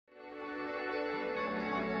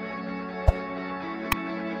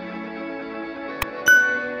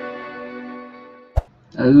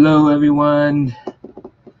Hello everyone,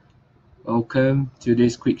 welcome to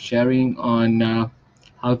this quick sharing on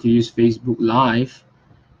how to use Facebook Live.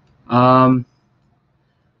 A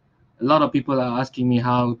lot of people are asking me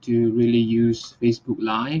how to really use Facebook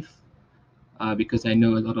Live because I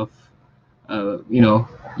know a lot of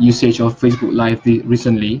usage of Facebook Live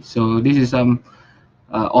recently. So this is some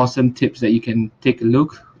awesome tips that you can take a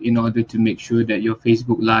look in order to make sure that your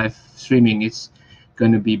Facebook Live streaming is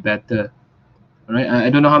going to be better. All right, I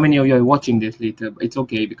don't know how many of you are watching this later, but it's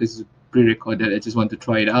okay because it's pre-recorded. I just want to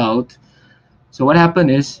try it out. So what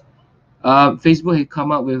happened is Facebook had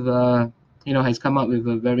come up with has come up with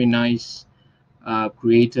a very nice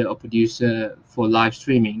creator or producer for live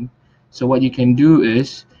streaming. So what you can do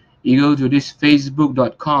is you go to this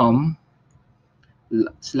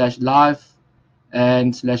facebook.com/live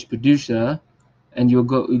and /producer, and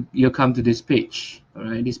you'll come to this page. All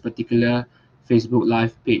right, this particular Facebook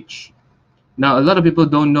Live page. Now, a lot of people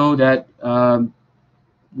don't know that, Facebook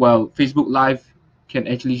Live can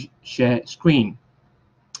actually share screen.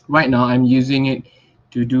 Right now, I'm using it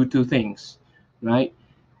to do two things, right?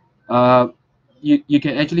 You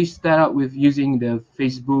can actually start out with using the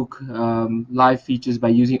Facebook Live features by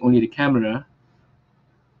using only the camera.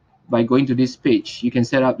 By going to this page, you can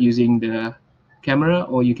set up using the camera,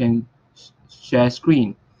 or you can share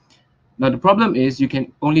screen. Now the problem is you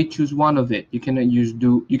can only choose one of it. You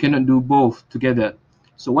cannot do both together.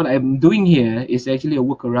 So what I'm doing here is actually a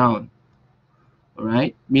workaround. All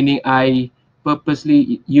right, meaning I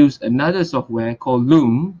purposely use another software called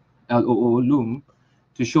Loom, Loom,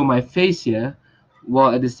 to show my face here,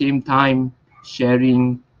 while at the same time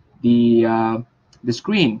sharing the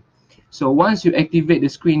screen. So once you activate the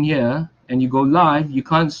screen here and you go live, you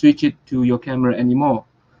can't switch it to your camera anymore.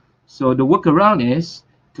 So the workaround is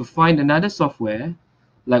to find another software,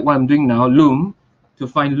 like what I'm doing now, Loom. To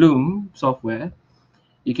find Loom software,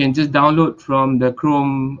 you can just download from the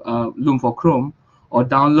Chrome, Loom for Chrome, or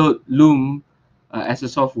download Loom as a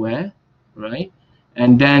software, right?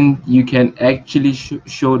 And then you can actually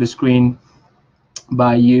show the screen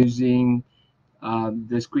by using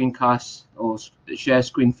the screencast or share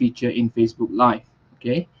screen feature in Facebook Live.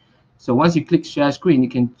 Okay, so once you click share screen, you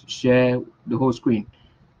can share the whole screen.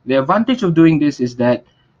 The advantage of doing this is that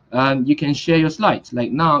you can share your slides.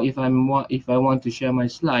 Like now, if I want to share my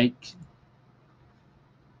slides,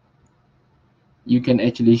 you can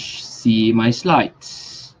actually see my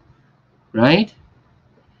slides, right?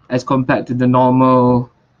 As compared to the normal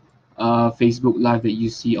Facebook Live that you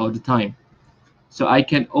see all the time. So I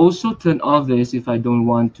can also turn off this if I don't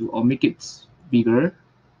want to, or make it bigger,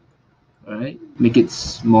 right? Make it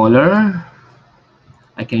smaller.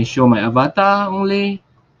 I can show my avatar only.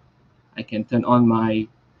 I can turn on my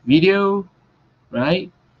video,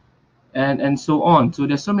 right? And so on. So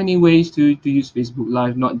there's so many ways to use Facebook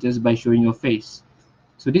Live, not just by showing your face.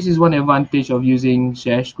 So this is one advantage of using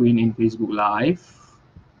share screen in Facebook Live.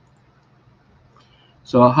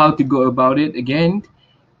 So how to go about it? Again,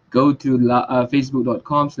 go to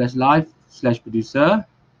facebook.com/live/producer.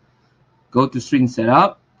 Go to screen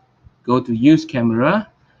setup. Go to use camera.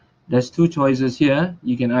 There's two choices here.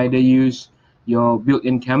 You can either use your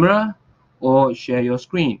built-in camera or share your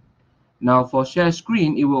screen. Now for share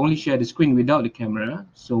screen, it will only share the screen without the camera.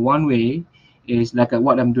 So one way is like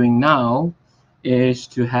what I'm doing now, is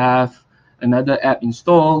to have another app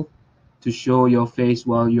installed to show your face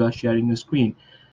while you are sharing the screen.